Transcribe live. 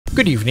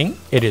Good evening.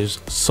 It is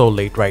so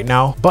late right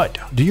now, but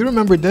do you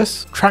remember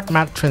this? Track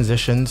matte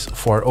transitions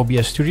for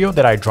OBS Studio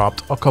that I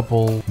dropped a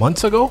couple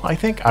months ago, I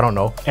think? I don't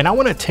know. And I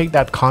want to take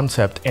that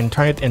concept and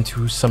turn it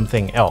into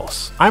something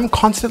else. I'm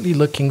constantly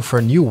looking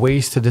for new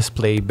ways to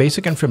display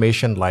basic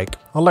information like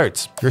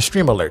alerts, your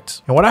stream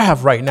alerts. And what I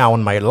have right now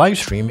on my live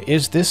stream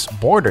is this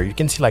border. You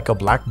can see like a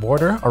black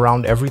border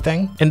around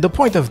everything. And the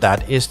point of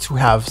that is to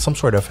have some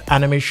sort of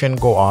animation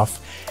go off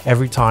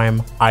every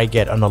time I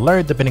get an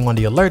alert. Depending on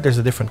the alert, there's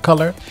a different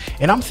color.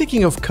 And I'm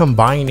thinking of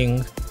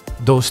combining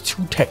those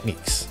two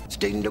techniques.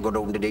 I don't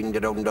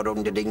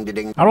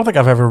think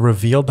I've ever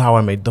revealed how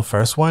I made the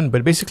first one,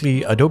 but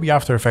basically Adobe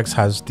After Effects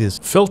has this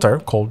filter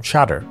called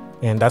Shatter.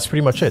 And that's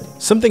pretty much it.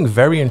 Something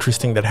very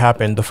interesting that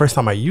happened the first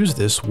time I used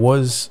this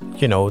was,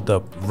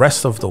 the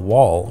rest of the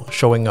wall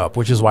showing up,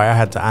 which is why I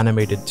had to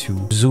animate it to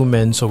zoom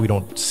in so we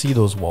don't see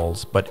those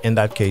walls. But in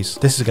that case,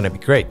 this is gonna be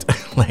great.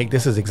 Like,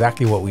 this is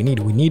exactly what we need.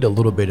 We need a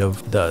little bit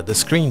of the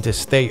screen to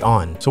stay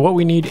on. So what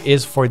we need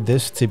is for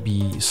this to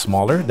be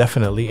smaller,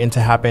 definitely, and to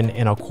happen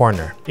in a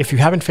corner. If you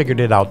haven't figured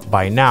it out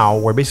by now,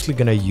 we're basically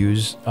gonna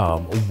use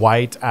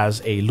white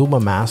as a Luma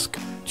mask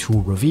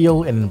to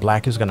reveal, and then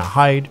black is gonna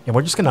hide, and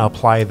we're just gonna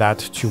apply that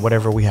to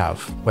whatever we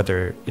have,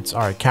 whether it's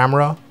our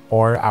camera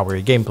or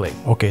our gameplay.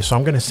 Okay, so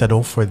I'm gonna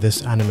settle for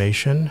this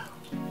animation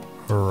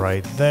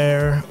right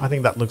there. I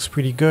think that looks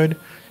pretty good.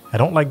 I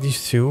don't like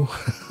these two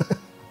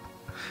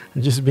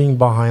just being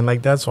behind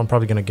like that, so I'm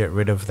probably gonna get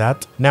rid of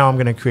that. Now I'm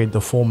gonna create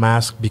the full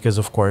mask because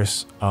of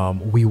course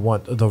we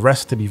want the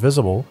rest to be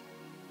visible.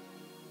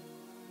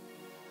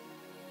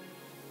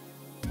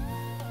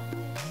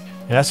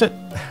 And that's it.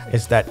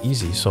 It's that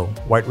easy. So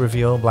white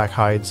reveal, black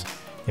hides.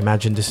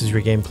 Imagine this is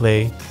your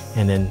gameplay,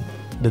 and then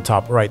the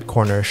top right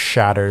corner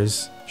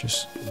shatters.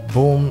 Just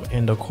boom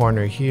in the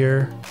corner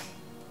here.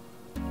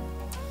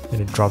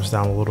 Then it drops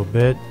down a little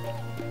bit.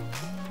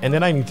 And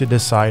then I need to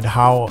decide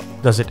how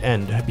does it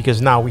end, because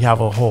now we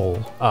have a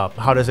hole up.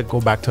 How does it go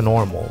back to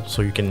normal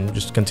so you can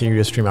just continue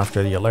to stream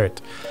after the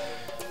alert?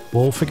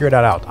 We'll figure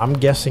that out. I'm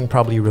guessing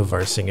probably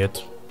reversing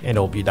it. And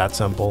it'll be that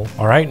simple.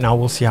 All right, now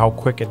we'll see how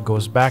quick it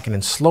goes back and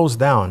then slows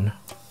down.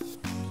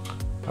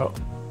 Oh,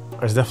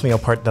 there's definitely a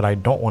part that I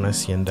don't want to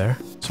see in there.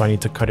 So I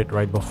need to cut it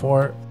right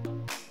before.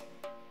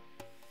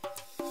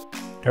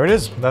 There it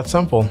is, that's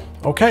simple.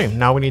 Okay,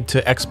 now we need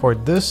to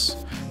export this.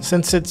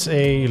 Since it's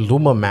a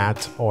Luma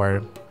matte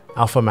or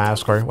alpha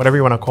mask or whatever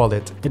you want to call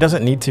it, it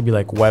doesn't need to be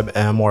like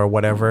WebM or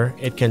whatever.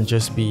 It can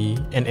just be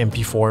an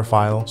MP4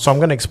 file. So I'm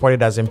going to export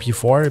it as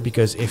MP4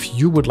 because if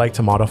you would like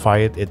to modify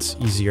it, it's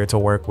easier to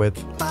work with.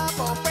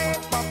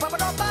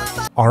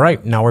 All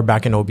right, now we're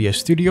back in OBS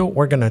Studio.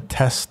 We're going to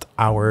test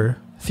our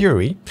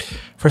theory.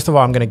 First of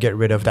all, I'm going to get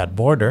rid of that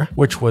border,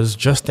 which was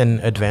just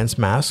an advanced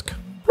mask.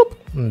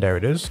 And there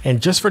it is.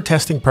 And just for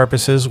testing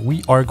purposes,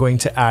 we are going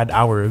to add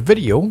our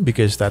video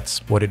because that's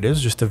what it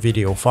is, just a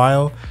video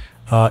file.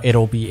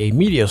 It'll be a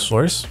media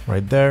source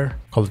right there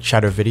called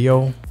Shatter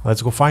Video.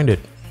 Let's go find it.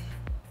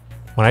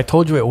 When I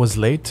told you it was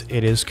late,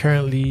 it is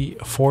currently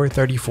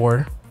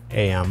 4:34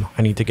 a.m.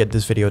 I need to get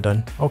this video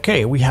done.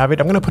 Okay, we have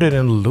it. I'm going to put it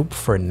in a loop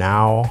for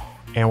now,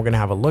 and we're going to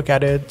have a look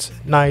at it.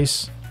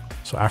 Nice.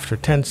 So after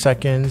 10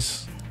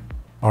 seconds,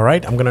 all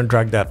right, I'm going to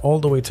drag that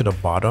all the way to the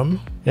bottom.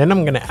 Then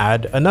I'm going to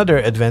add another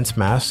advanced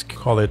mask,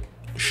 call it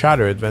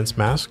Shatter Advanced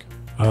Mask.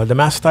 The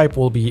mask type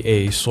will be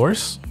a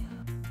source.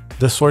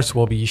 The source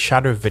will be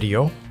Shatter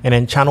Video, and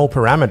in channel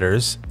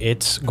parameters,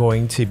 it's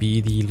going to be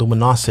the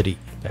luminosity.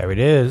 There it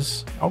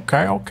is.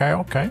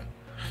 Okay.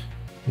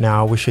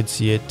 Now we should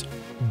see it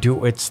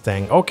do its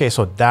thing. Okay,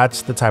 so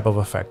that's the type of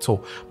effect.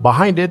 So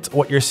behind it,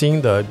 what you're seeing,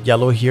 the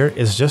yellow here,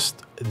 is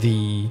just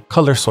the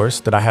color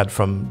source that I had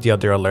from the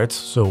other alerts.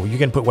 So you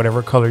can put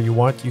whatever color you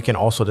want. You can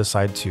also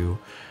decide to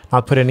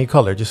not put any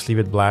color, just leave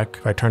it black.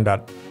 If I turn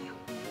that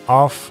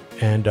off,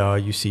 and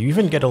you see you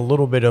even get a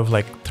little bit of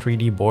like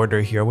 3D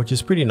border here, which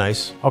is pretty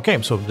nice.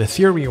 Okay, so the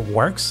theory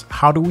works.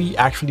 How do we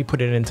actually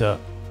put it into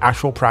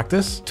actual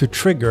practice to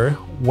trigger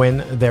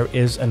when there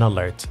is an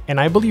alert? And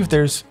I believe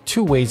there's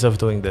two ways of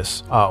doing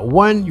this.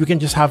 One, you can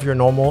just have your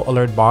normal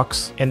alert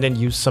box and then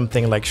use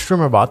something like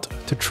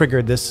StreamerBot to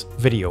trigger this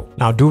video.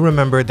 Now do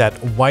remember that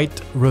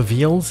white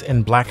reveals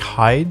and black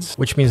hides,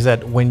 which means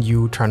that when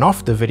you turn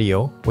off the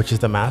video, which is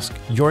the mask,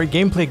 your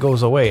gameplay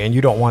goes away, and you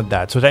don't want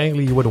that. So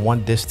technically you would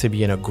want this to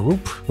be in a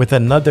group with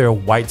another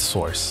white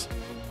source.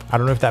 I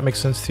don't know if that makes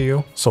sense to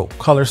you. So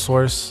color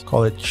source,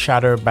 call it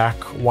shatter back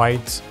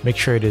white. Make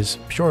sure it is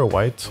pure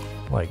white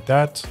like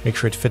that. Make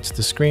sure it fits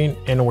the screen,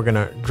 and we're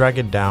gonna drag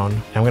it down.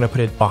 And I'm gonna put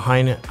it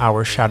behind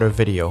our shatter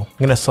video. I'm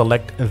gonna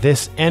select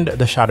this and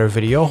the shatter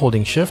video,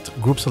 holding shift,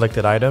 group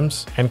selected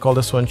items, and call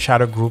this one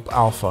shatter group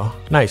alpha.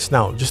 Nice.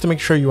 Now, just to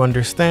make sure you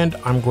understand,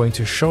 I'm going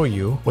to show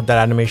you what that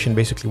animation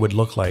basically would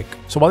look like.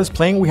 So while it's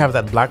playing, we have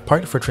that black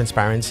part for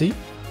transparency,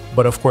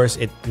 but of course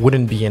it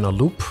wouldn't be in a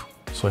loop.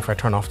 So if I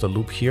turn off the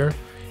loop here,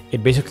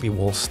 it basically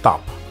will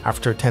stop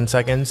after 10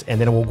 seconds, and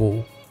then it will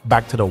go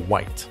back to the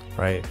white,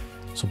 right?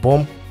 So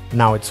boom,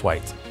 now it's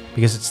white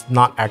because it's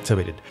not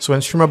activated. So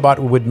in StreamerBot,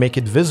 we would make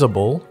it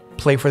visible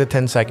play for the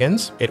 10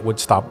 seconds, it would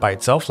stop by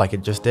itself like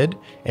it just did,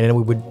 and then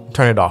we would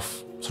turn it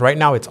off. So right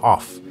now it's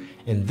off.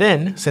 And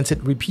then since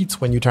it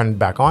repeats when you turn it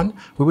back on,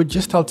 we would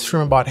just tell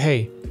StreamerBot,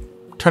 hey,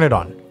 turn it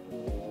on.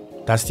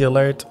 That's the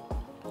alert.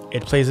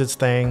 It plays its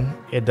thing,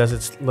 it does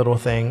its little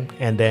thing,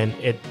 and then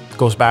it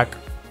goes back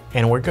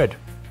and we're good.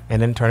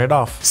 And then turn it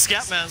off.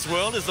 Scatman's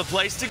World is the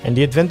place to... And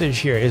the advantage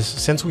here is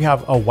since we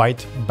have a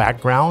white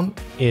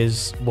background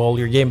is, well,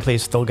 your gameplay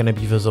is still gonna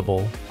be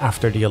visible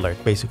after the alert,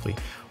 basically.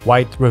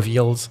 White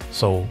reveals,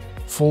 so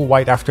full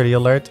white after the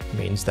alert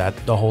means that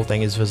the whole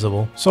thing is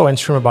visible. So in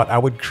StreamerBot, I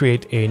would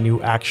create a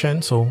new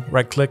action. So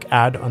right click,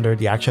 add under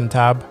the action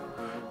tab,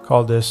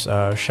 call this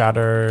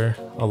shatter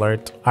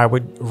alert. I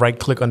would right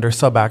click under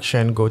sub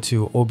action, go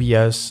to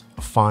OBS,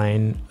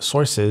 find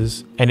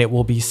sources, and it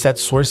will be set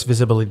source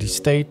visibility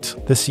state.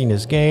 The scene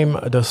is game.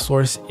 The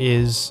source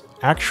is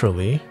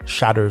actually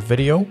shatter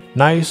video.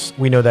 Nice.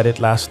 We know that it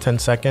lasts 10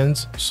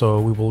 seconds. So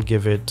we will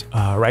give it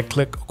right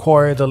click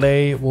core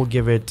delay. We'll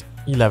give it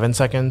 11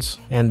 seconds.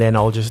 And then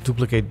I'll just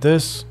duplicate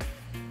this,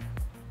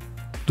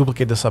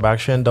 duplicate the sub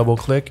action, double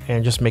click,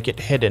 and just make it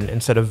hidden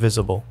instead of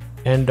visible.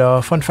 And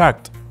fun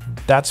fact,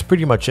 that's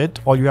pretty much it.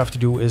 All you have to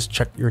do is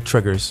check your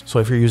triggers. So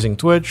if you're using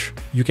Twitch,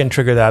 you can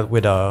trigger that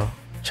with a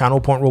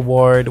channel point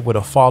reward, with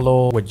a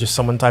follow, with just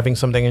someone typing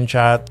something in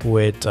chat,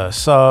 with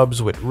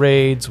subs, with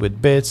raids, with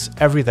bits,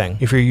 everything.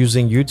 If you're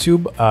using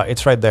YouTube,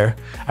 it's right there.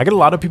 I get a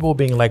lot of people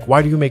being like,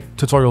 why do you make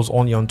tutorials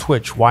only on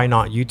Twitch? Why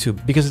not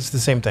YouTube? Because it's the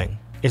same thing.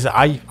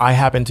 I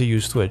happen to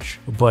use Twitch,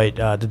 but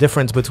the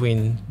difference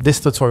between this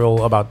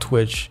tutorial about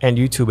Twitch and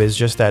YouTube is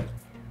just that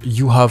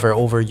you hover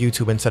over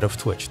YouTube instead of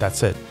Twitch.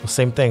 That's it.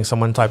 Same thing.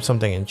 Someone types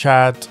something in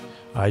chat.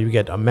 You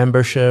get a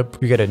membership,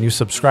 you get a new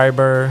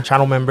subscriber,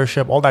 channel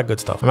membership, all that good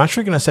stuff. I'm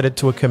actually going to set it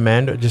to a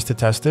command just to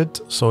test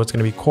it. So it's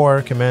going to be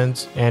core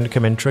commands and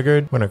command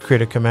triggered. I'm going to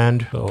create a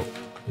command. So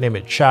name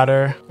it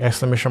shatter,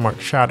 exclamation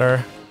mark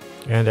shatter.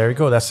 And there you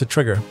go. That's the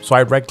trigger. So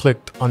I right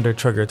clicked under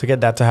trigger to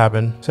get that to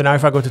happen. So now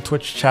if I go to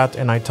Twitch chat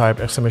and I type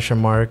exclamation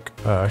mark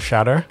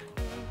shatter,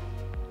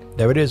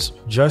 there it is,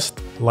 just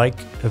like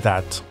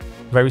that.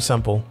 Very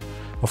simple.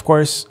 Of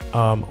course,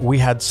 we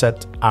had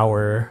set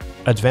our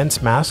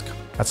advanced mask.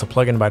 That's a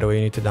plugin, by the way.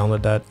 You need to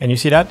download that. And you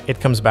see that it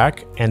comes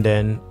back and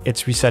then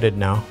it's resetted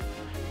now.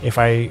 If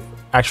I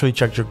actually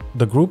check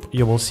the group,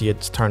 you will see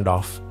it's turned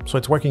off. So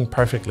it's working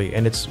perfectly,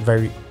 and it's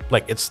very,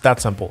 like, it's that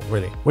simple,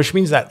 really. Which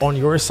means that on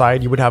your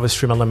side, you would have a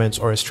Stream Elements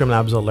or a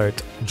Streamlabs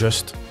alert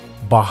just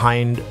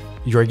behind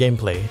your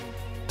gameplay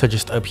to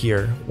just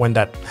appear when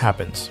that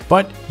happens.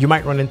 But you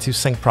might run into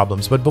sync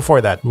problems. But before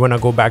that, we want to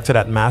go back to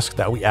that mask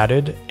that we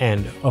added.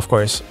 And of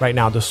course, right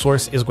now, the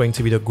source is going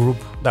to be the group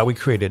that we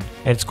created,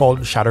 and it's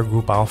called Shatter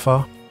Group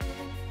Alpha.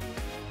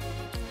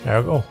 There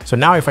we go. So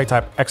now if I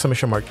type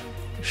exclamation mark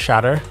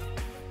shatter,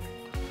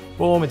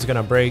 boom, it's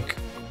gonna break.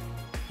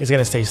 It's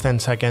gonna stay 10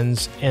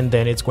 seconds, and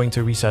then it's going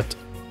to reset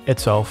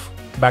itself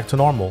back to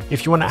normal.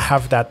 If you want to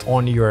have that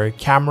on your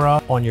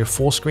camera, on your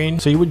full screen,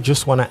 so you would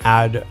just want to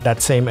add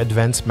that same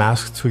advanced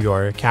mask to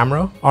your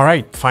camera. All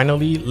right,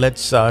 finally,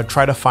 let's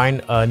try to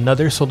find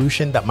another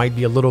solution that might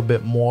be a little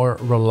bit more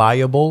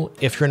reliable.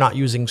 If you're not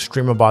using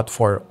StreamerBot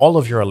for all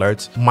of your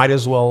alerts, might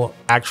as well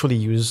actually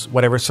use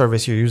whatever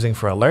service you're using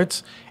for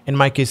alerts. In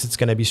my case, it's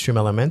going to be Stream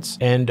Elements,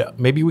 and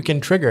maybe we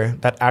can trigger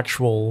that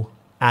actual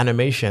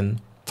animation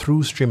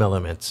through Stream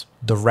Elements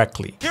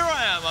directly. Here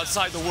I am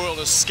outside the world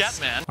of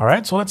Scatman. All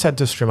right, so let's head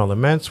to Stream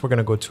Elements. We're going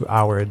to go to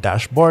our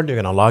dashboard. You're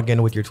going to log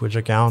in with your Twitch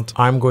account.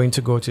 I'm going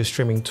to go to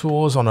Streaming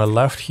Tools on the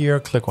left here,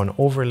 click on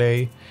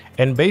Overlay.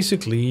 And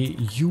basically,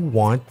 you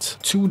want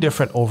two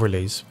different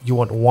overlays. You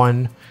want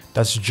one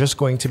that's just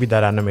going to be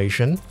that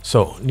animation.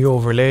 So new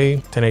overlay,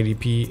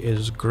 1080p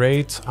is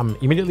great. I'm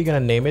immediately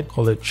going to name it,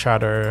 call it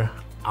Shatter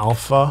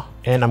Alpha,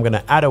 and I'm going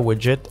to add a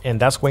widget, and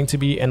that's going to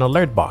be an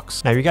alert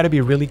box. Now you got to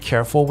be really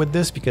careful with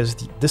this because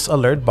this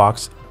alert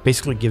box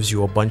basically gives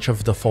you a bunch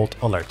of default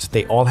alerts.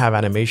 They all have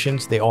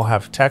animations, they all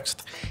have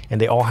text, and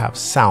they all have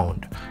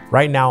sound.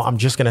 Right now, I'm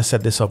just going to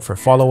set this up for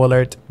follow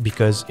alert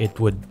because it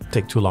would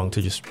take too long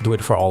to just do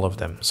it for all of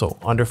them. So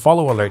under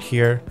follow alert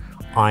here,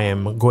 I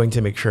am going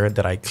to make sure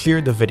that I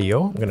clear the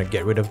video. I'm going to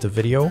get rid of the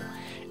video.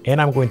 And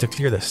I'm going to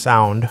clear the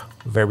sound,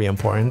 very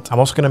important. I'm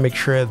also going to make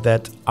sure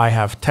that I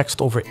have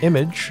text over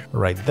image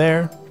right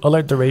there.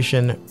 Alert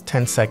duration,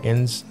 10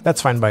 seconds.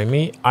 That's fine by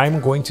me. I'm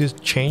going to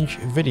change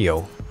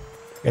video.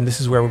 And this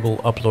is where we will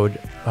upload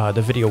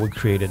the video we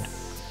created.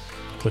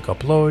 Click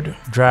upload,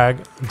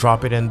 drag,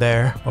 drop it in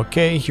there.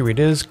 Okay, here it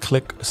is.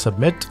 Click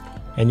submit,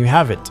 and you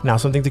have it. Now,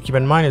 something to keep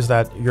in mind is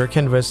that your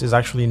canvas is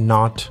actually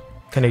not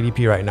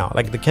 1080p right now,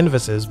 like the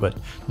canvas is, but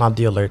not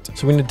the alert.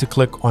 So we need to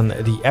click on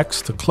the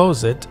X to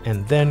close it,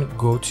 and then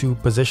go to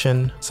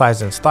position,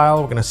 size, and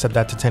style. We're going to set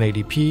that to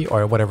 1080p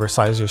or whatever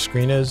size your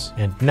screen is.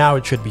 And now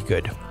it should be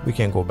good. We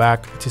can go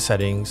back to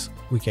settings.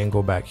 We can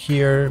go back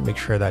here, make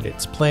sure that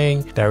it's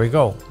playing. There we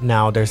go.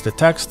 Now there's the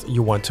text.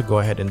 You want to go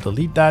ahead and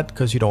delete that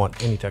because you don't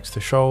want any text to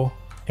show.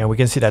 And we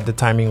can see that the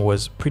timing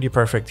was pretty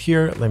perfect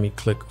here. Let me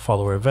click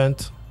follower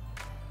event.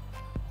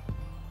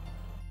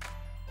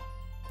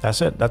 That's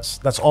it.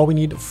 That's all we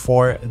need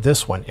for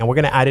this one. And we're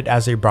going to add it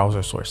as a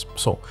browser source.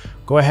 So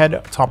go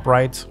ahead, top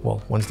right.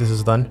 Well, once this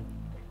is done,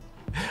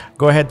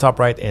 go ahead, top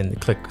right,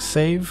 and click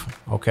save.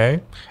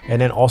 Okay.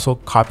 And then also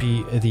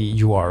copy the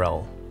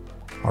URL.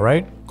 All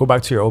right. Go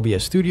back to your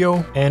OBS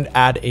Studio and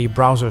add a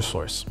browser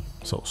source.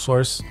 So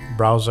source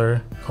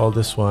browser, call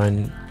this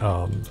one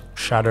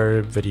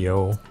Shatter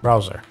Video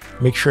Browser.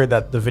 Make sure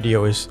that the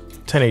video is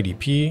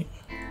 1080p.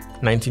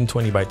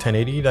 1920 by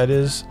 1080 that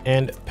is,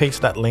 and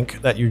paste that link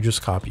that you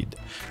just copied.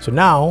 So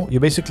now you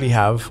basically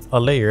have a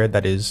layer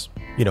that is,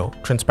 you know,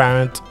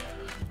 transparent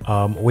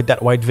with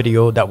that white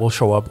video that will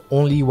show up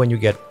only when you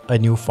get a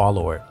new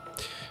follower,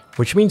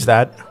 which means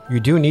that you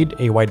do need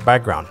a white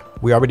background.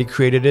 We already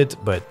created it,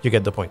 but you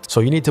get the point. So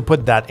you need to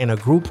put that in a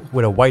group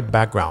with a white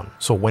background.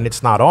 So when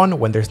it's not on,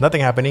 when there's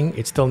nothing happening,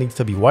 it still needs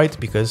to be white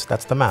because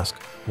that's the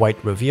mask. White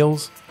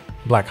reveals,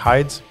 black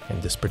hides in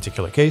this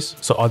particular case.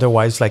 So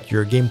otherwise, like,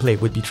 your gameplay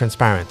would be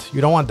transparent. You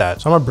don't want that.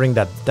 So I'm gonna bring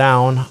that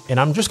down and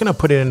I'm just gonna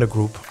put it in the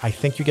group. I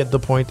think you get the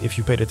point if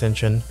you paid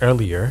attention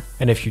earlier.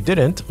 And if you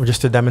didn't,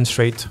 just to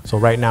demonstrate. So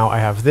right now I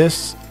have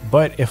this,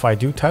 but if I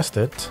do test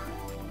it,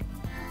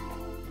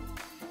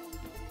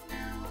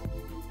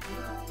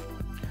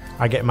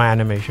 I get my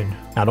animation.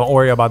 Now don't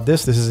worry about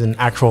this. This is an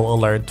actual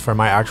alert for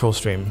my actual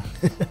stream.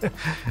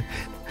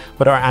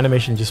 But our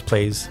animation just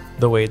plays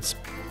the way it's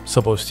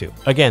supposed to.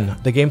 Again,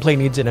 the gameplay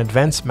needs an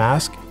advanced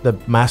mask. The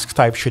mask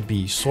type should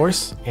be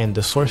source, and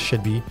the source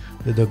should be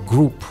the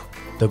group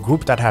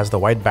that has the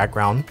white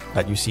background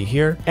that you see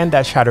here, and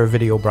that Shatter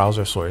Video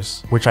Browser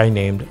source, which I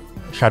named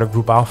Shatter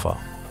Group Alpha,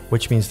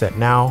 which means that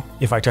now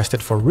if I test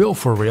it for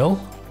real,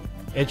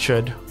 it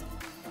should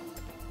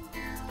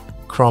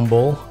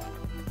crumble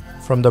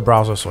from the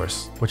browser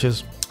source, which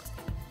is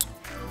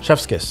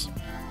chef's kiss.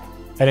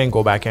 I didn't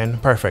go back in.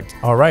 Perfect.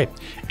 All right.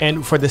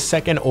 And for the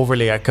second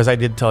overlay, because I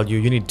did tell you,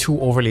 you need 2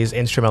 overlays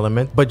in Stream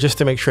Element, but just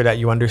to make sure that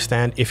you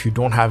understand, if you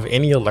don't have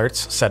any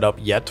alerts set up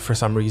yet for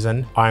some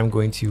reason, I'm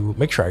going to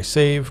make sure I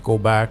save, go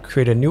back,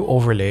 create a new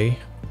overlay,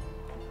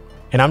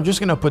 and I'm just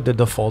going to put the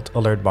default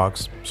alert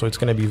box. So it's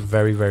going to be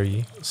very,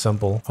 very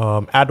simple.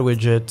 Add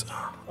widget,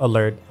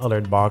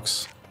 alert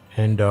box,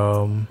 and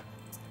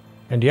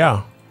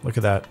yeah, look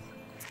at that.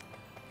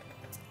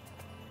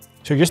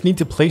 So you just need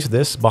to place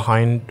this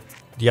behind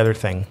the other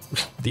thing.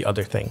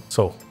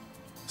 So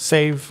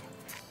save,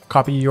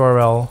 copy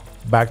URL,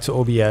 back to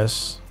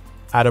OBS,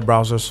 add a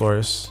browser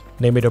source,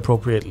 name it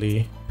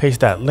appropriately,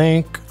 paste that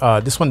link.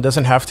 This one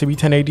doesn't have to be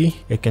 1080.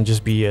 It can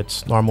just be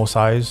its normal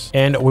size.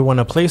 And we want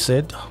to place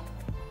it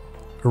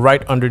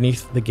right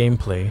underneath the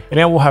gameplay. And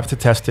then we'll have to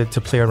test it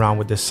to play around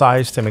with the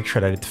size to make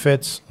sure that it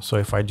fits. So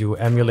if I do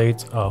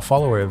emulate a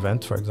follower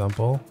event, for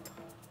example,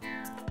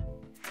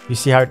 you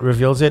see how it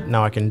reveals it?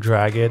 Now I can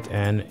drag it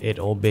and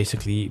it'll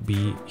basically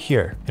be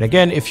here. And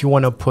again, if you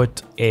want to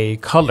put a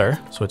color,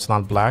 so it's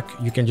not black,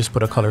 you can just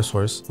put a color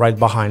source right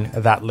behind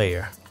that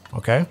layer.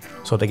 Okay,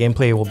 so the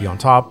gameplay will be on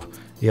top,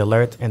 the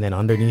alert, and then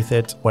underneath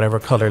it, whatever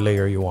color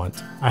layer you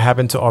want. I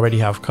happen to already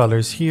have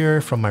colors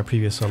here from my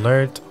previous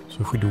alert.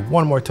 So if we do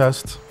one more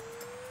test,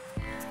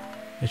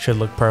 it should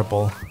look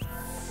purple.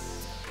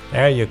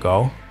 There you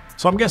go.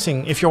 So I'm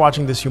guessing if you're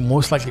watching this, you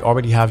most likely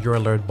already have your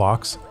alert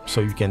box,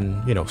 so you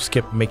can, you know,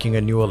 skip making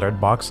a new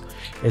alert box.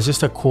 It's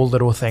just a cool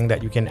little thing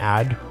that you can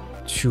add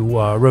to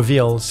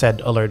reveal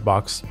said alert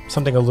box,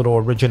 something a little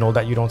original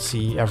that you don't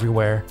see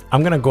everywhere.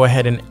 I'm gonna go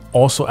ahead and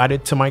also add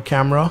it to my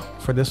camera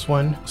for this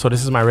one. So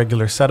this is my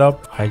regular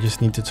setup. I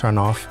just need to turn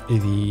off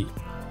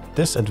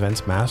this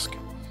advanced mask.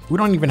 We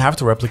don't even have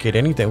to replicate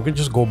anything. We can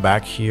just go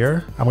back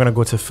here. I'm gonna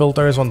go to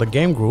filters on the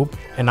game group,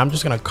 and I'm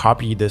just gonna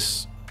copy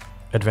this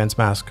advanced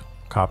mask.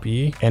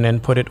 Copy, and then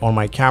put it on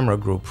my camera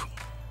group.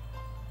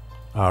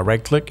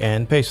 Right click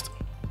and paste.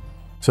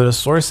 So the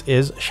source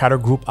is Shatter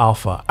Group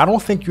Alpha. I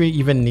don't think you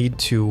even need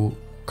to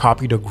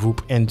copy the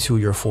group into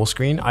your full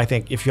screen. I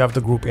think if you have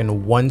the group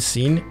in one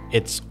scene,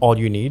 it's all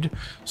you need.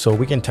 So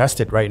we can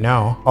test it right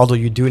now, although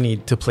you do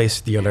need to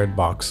place the alert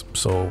box.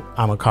 So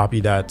I'm gonna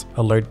copy that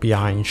alert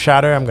behind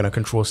Shatter. I'm gonna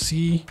Control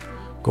C,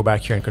 go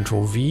back here and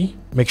Control V,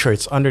 make sure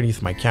it's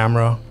underneath my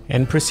camera,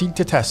 and proceed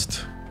to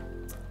test.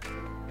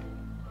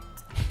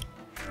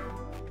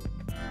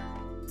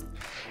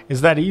 It's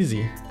that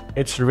easy.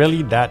 It's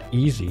really that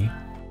easy.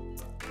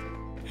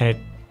 And it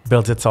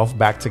builds itself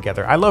back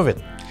together. I love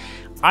it.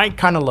 I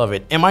kind of love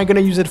it. Am I going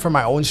to use it for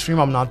my own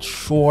stream? I'm not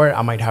sure.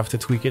 I might have to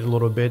tweak it a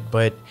little bit.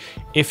 But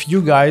if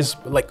you guys,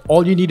 like,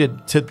 all you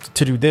needed to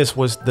do this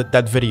was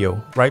that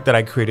video, right, that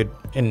I created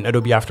in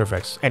Adobe After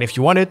Effects. And if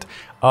you want it,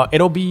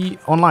 it'll be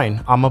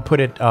online. I'm going to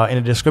put it in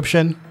the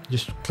description.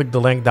 Just click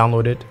the link,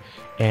 download it,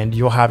 and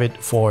you'll have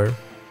it for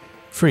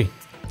free.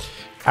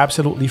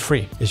 Absolutely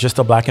free. It's just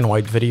a black and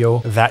white video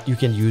that you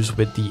can use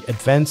with the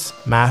Advanced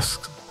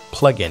Mask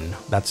plugin.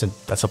 That's a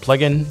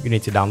plugin. You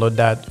need to download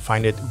that,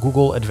 find it,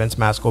 Google Advanced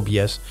Mask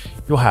OBS.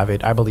 You'll have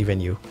it. I believe in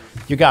you.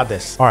 You got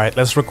this. All right,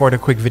 let's record a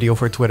quick video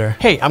for Twitter.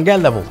 Hey, I'm Get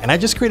Level, and I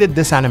just created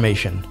this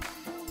animation.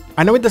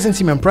 I know it doesn't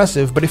seem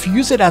impressive, but if you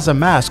use it as a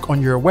mask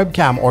on your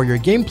webcam or your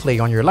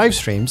gameplay on your live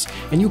streams,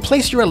 and you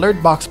place your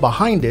alert box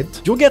behind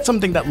it, you'll get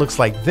something that looks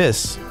like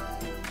this.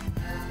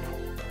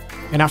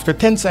 And after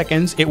 10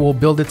 seconds, it will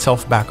build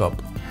itself back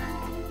up.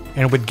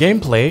 And with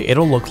gameplay,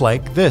 it'll look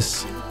like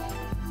this.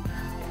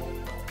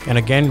 And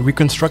again,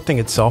 reconstructing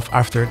itself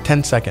after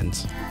 10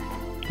 seconds.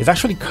 It's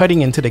actually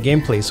cutting into the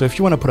gameplay, so if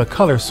you want to put a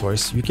color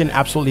source, you can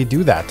absolutely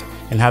do that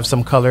and have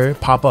some color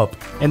pop up.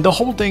 And the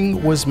whole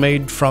thing was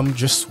made from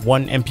just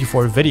one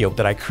MP4 video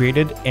that I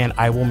created and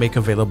I will make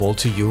available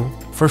to you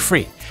for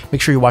free.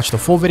 Make sure you watch the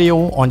full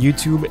video on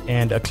YouTube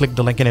and click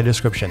the link in the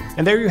description.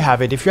 And there you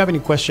have it. If you have any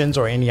questions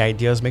or any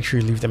ideas, make sure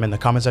you leave them in the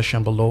comment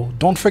section below.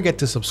 Don't forget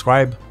to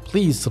subscribe.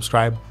 Please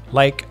subscribe,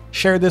 like,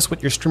 share this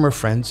with your streamer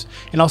friends,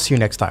 and I'll see you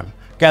next time.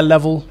 Get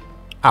Level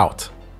out.